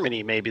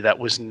Germany maybe that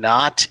was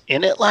not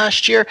in it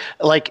last year.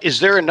 Like,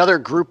 is there another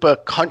group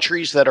of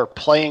countries that are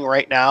playing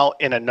right now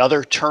in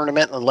another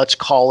tournament, and let's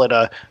call it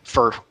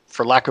for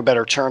lack of a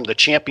better term, the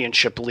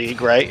Championship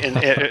League, right? And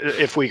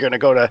if we're going to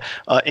go to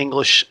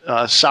English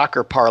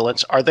soccer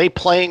parlance, are they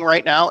playing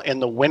right now?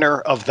 And the winner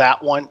of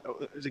that one,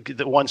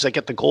 the ones that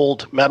get the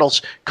gold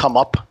medals, come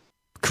up?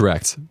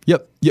 Correct.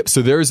 Yep.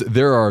 So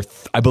there are,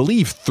 I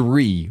believe,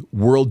 3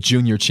 World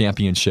Junior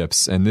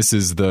Championships, and this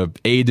is the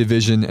A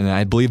division, and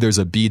I believe there's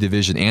a B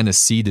division and a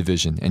C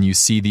division. And you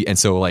see and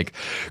so like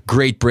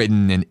Great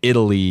Britain and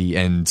Italy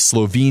and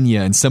Slovenia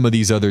and some of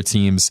these other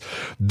teams,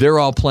 they're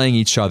all playing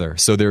each other.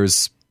 So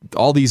there's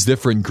all these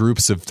different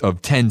groups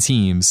of 10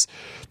 teams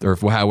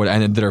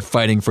that are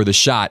fighting for the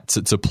shot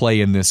to play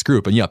in this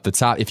group. And the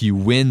top, if you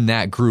win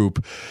that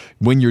group,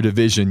 win your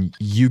division,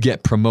 you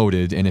get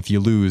promoted. And if you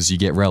lose, you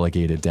get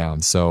relegated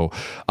down. So,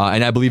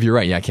 and I believe you're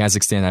right. Yeah,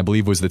 Kazakhstan, I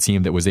believe, was the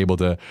team that was able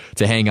to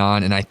hang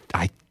on. And I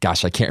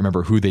can't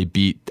remember who they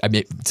beat. I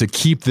mean, to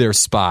keep their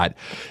spot.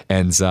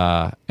 And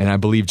I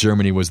believe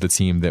Germany was the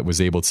team that was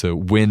able to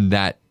win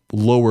that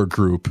lower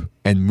group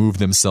and move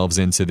themselves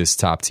into this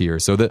top tier.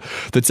 So the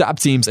top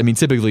teams, I mean,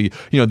 typically,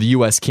 the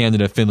US,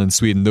 Canada, Finland,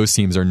 Sweden, those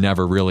teams are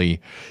never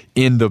really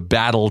in the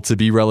battle to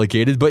be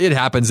relegated, but it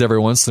happens every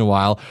once in a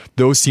while.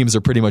 Those teams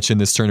are pretty much in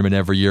this tournament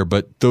every year,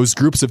 but those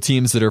groups of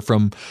teams that are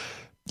from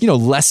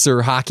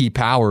lesser hockey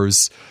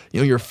powers,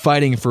 you're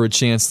fighting for a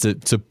chance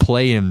to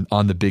play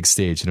on the big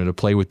stage, to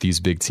play with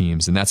these big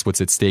teams. And that's what's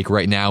at stake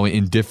right now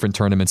in different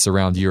tournaments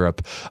around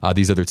Europe,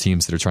 these other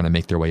teams that are trying to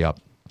make their way up.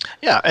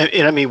 Yeah,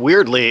 and I mean,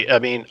 weirdly,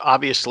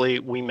 obviously,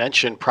 we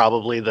mentioned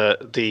probably the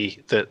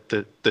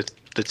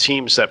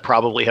teams that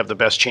probably have the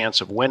best chance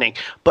of winning.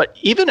 But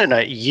even in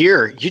a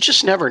year, you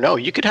just never know.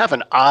 You could have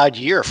an odd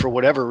year for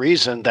whatever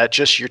reason that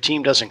just your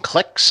team doesn't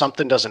click,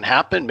 something doesn't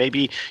happen.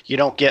 Maybe you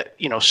don't get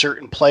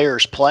certain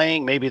players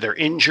playing. Maybe they're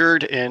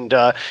injured, and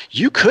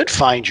you could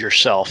find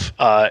yourself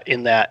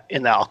in that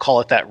I'll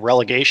call it that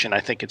relegation. I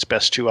think it's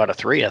best 2 out of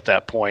 3 at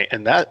that point,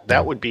 and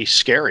that would be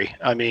scary.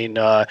 I mean,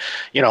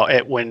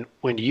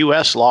 when the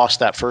U.S. lost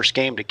that first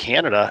game to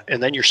Canada,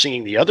 and then you're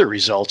seeing the other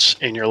results,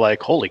 and you're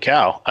like, holy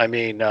cow! I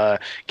mean,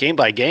 game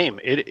by game,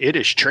 it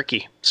is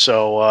tricky.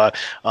 So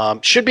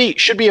should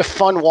be a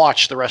fun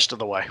watch the rest of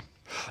the way.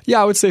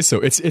 Yeah, I would say so.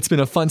 It's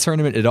been a fun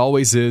tournament. It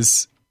always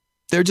is.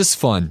 They're just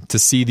fun to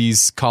see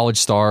these college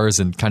stars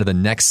and kind of the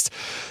next,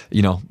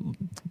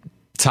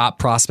 top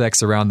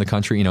prospects around the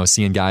country,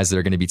 seeing guys that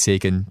are going to be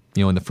taken,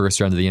 in the first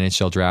round of the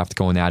NHL draft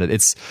going at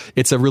it.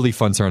 It's a really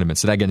fun tournament.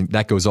 So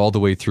that goes all the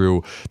way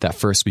through that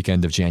first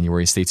weekend of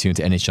January. Stay tuned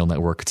to NHL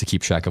Network to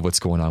keep track of what's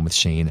going on with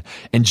Shane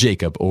and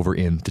Jacob over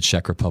in the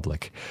Czech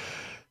Republic.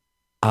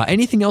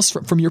 Anything else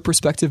from your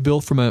perspective, Bill,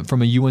 from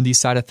a UND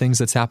side of things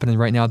that's happening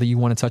right now that you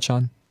want to touch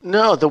on?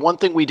 No, the one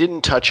thing we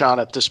didn't touch on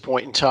at this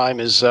point in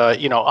time is,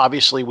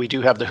 obviously we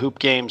do have the hoop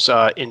games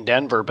in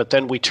Denver, but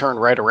then we turn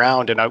right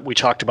around and we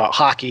talked about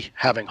hockey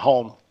having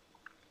home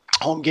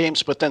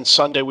games, but then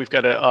Sunday we've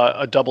got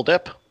a double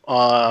dip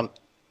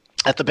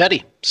at the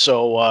Betty.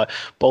 So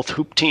both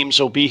hoop teams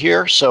will be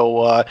here.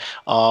 So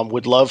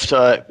would love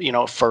to,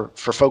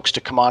 for folks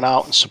to come on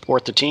out and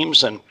support the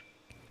teams. And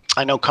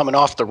I know coming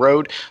off the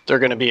road, they're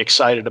going to be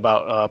excited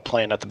about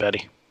playing at the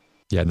Betty.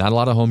 Yeah, not a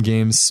lot of home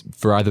games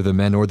for either the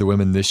men or the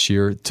women this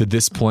year. To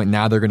this point,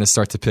 now they're going to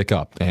start to pick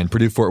up. And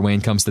Purdue-Fort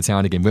Wayne comes to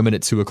town again. Women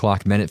at 2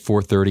 o'clock, men at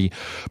 4:30.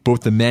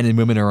 Both the men and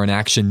women are in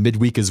action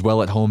midweek as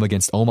well at home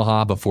against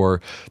Omaha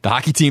before the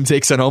hockey team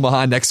takes on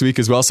Omaha next week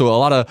as well. So a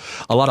lot of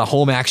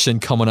home action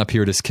coming up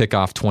here to kick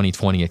off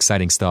 2020.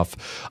 Exciting stuff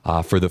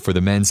for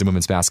the men's and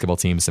women's basketball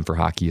teams and for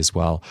hockey as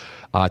well.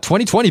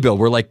 2020, Bill,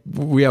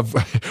 we have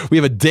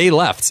a day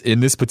left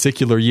in this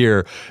particular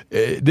year.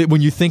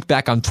 When you think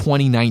back on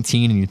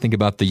 2019 and you think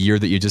about the year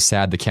that you just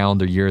had, the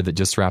calendar year that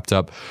just wrapped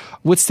up,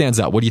 what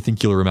stands out? What do you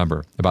think you'll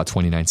remember about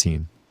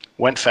 2019?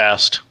 Went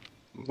fast.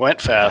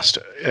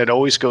 It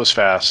always goes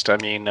fast. I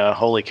mean,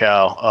 holy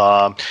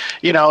cow.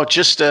 A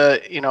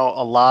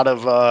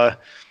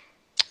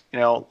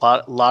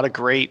lot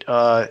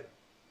of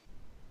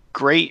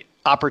great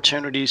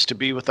opportunities to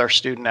be with our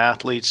student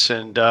athletes,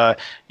 and they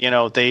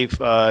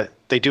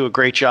do a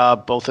great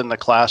job both in the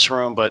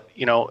classroom, but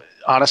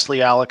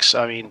honestly, Alex,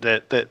 I mean,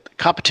 the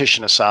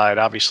competition aside,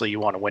 obviously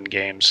you want to win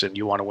games and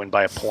you want to win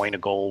by a point, a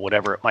goal,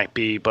 whatever it might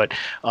be. But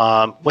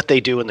what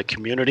they do in the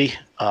community,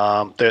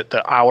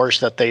 the hours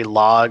that they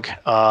log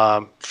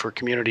for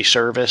community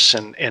service,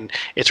 and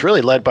it's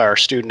really led by our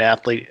student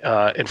athlete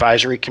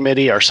advisory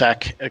committee, our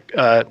SAC.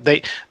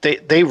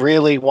 They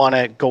really want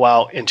to go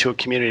out into a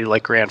community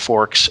like Grand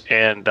Forks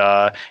and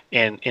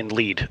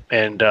lead,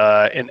 and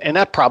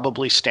that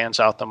probably stands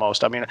out the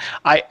most. I mean,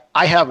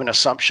 I have an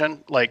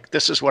assumption, like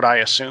this is what I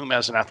assume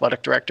as an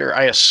athletic director.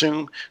 I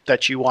assume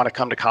that you want to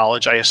come to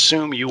college. I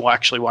assume you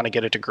actually want to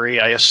get a degree.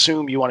 I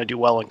assume you want to do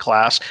well in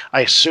class.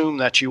 I assume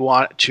that you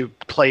want to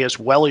play as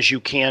well as you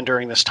can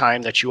during this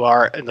time that you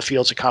are in the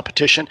fields of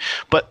competition.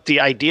 But the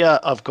idea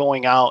of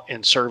going out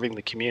and serving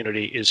the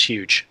community is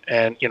huge.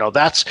 And,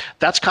 that's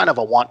kind of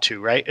a want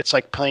to, right? It's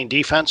like playing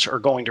defense or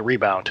going to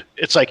rebound.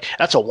 It's like,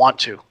 that's a want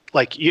to.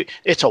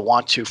 It's a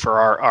want to for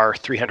our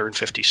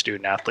 350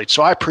 student athletes.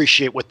 So I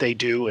appreciate what they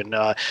do, and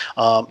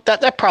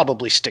that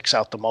probably sticks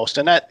out the most.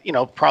 And that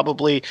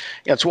probably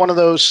it's one of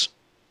those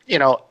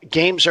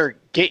games you're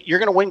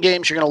going to win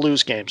games, you're going to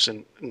lose games,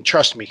 and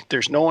trust me,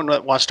 there's no one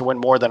that wants to win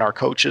more than our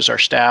coaches, our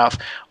staff,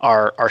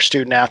 our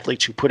student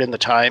athletes who put in the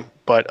time.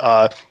 But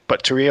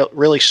to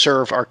really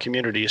serve our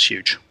community is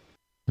huge.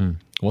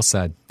 Well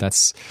said.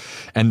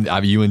 And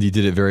UND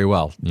did it very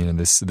well.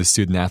 The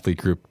student athlete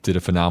group did a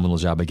phenomenal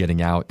job of getting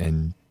out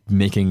and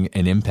making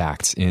an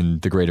impact in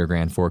the greater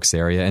Grand Forks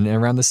area and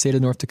around the state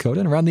of North Dakota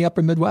and around the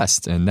upper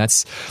Midwest. And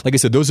that's, like I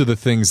said, those are the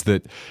things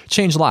that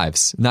change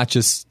lives, not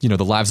just,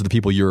 the lives of the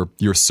people you're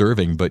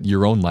serving, but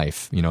your own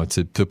life,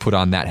 to put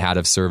on that hat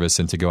of service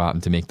and to go out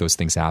and to make those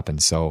things happen.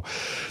 So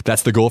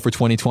that's the goal for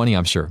 2020,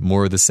 I'm sure.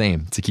 More of the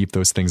same, to keep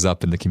those things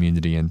up in the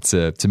community and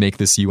to make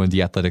this UND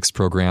athletics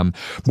program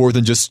more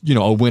than just,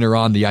 a winner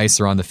on the ice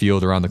or on the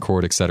field or on the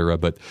court, et cetera,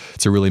 but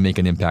to really make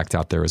an impact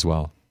out there as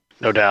well.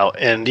 No doubt.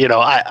 And,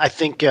 I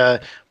think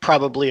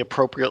probably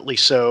appropriately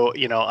so.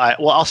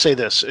 I'll say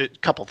this: a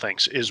couple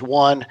things. Is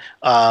one,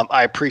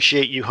 I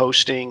appreciate you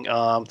hosting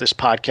this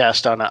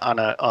podcast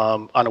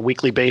on a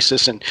weekly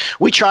basis, and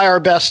we try our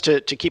best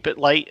to keep it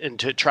light and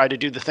to try to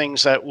do the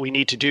things that we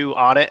need to do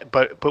on it.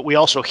 But we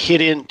also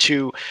hit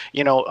into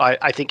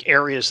I think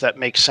areas that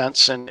make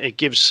sense, and it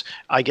gives,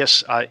 I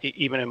guess,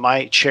 even in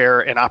my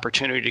chair, an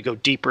opportunity to go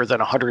deeper than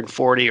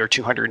 140 or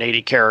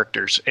 280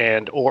 characters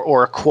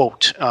or a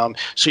quote,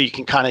 so you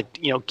can kind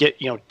of get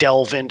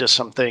delve into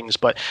some things.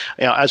 But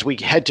as we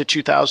head to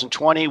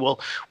 2020, we'll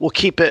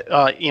keep it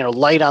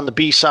light on the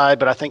B side.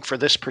 But I think for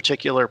this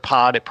particular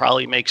pod, it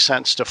probably makes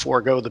sense to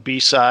forego the B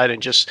side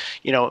and just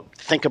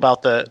think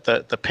about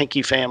the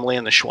Pinky family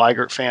and the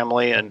Schweigert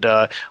family and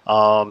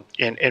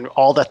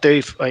all that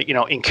they've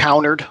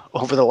encountered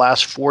over the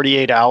last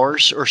 48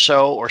 hours or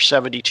so, or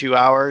 72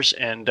 hours.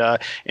 And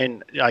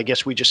I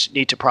guess we just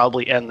need to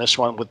probably end this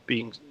one with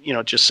being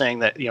just saying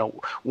that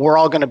we're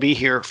all going to be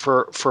here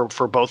for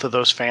both of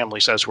those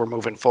families as we're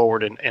moving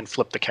forward and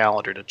flip the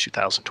calendar to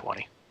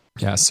 2020.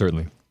 Yeah,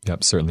 certainly.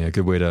 Yep, certainly a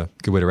good way to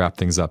wrap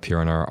things up here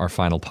on our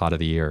final pod of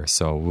the year.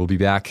 So we'll be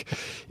back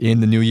in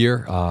the new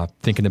year,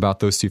 thinking about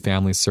those two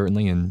families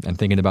certainly, and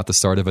thinking about the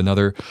start of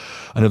another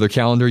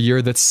calendar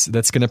year that's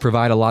going to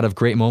provide a lot of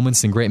great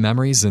moments and great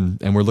memories, and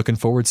we're looking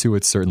forward to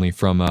it certainly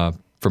from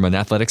an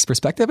athletics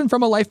perspective and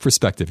from a life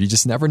perspective. You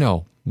just never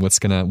know what's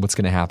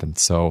gonna happen.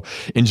 So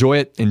enjoy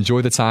it.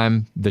 Enjoy the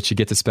time that you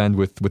get to spend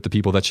with the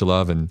people that you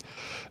love, and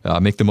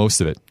make the most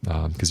of it,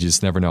 because you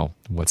just never know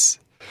what's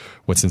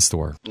in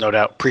store. No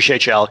doubt.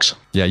 Appreciate you, Alex.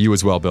 Yeah, you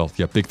as well, Bill.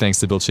 Yeah, big thanks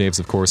to Bill Chaves,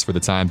 of course, for the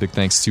time. Big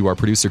thanks to our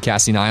producer,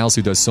 Cassie Niles,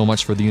 who does so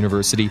much for the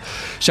university.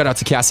 Shout out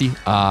to Cassie.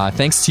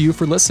 Thanks to you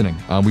for listening.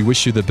 We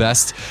wish you the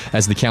best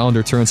as the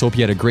calendar turns. Hope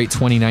you had a great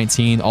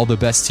 2019. All the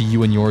best to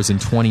you and yours in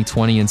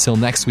 2020. Until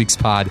next week's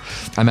pod,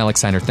 I'm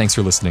Alex Heiner. Thanks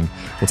for listening.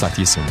 We'll talk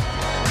to you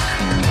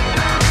soon.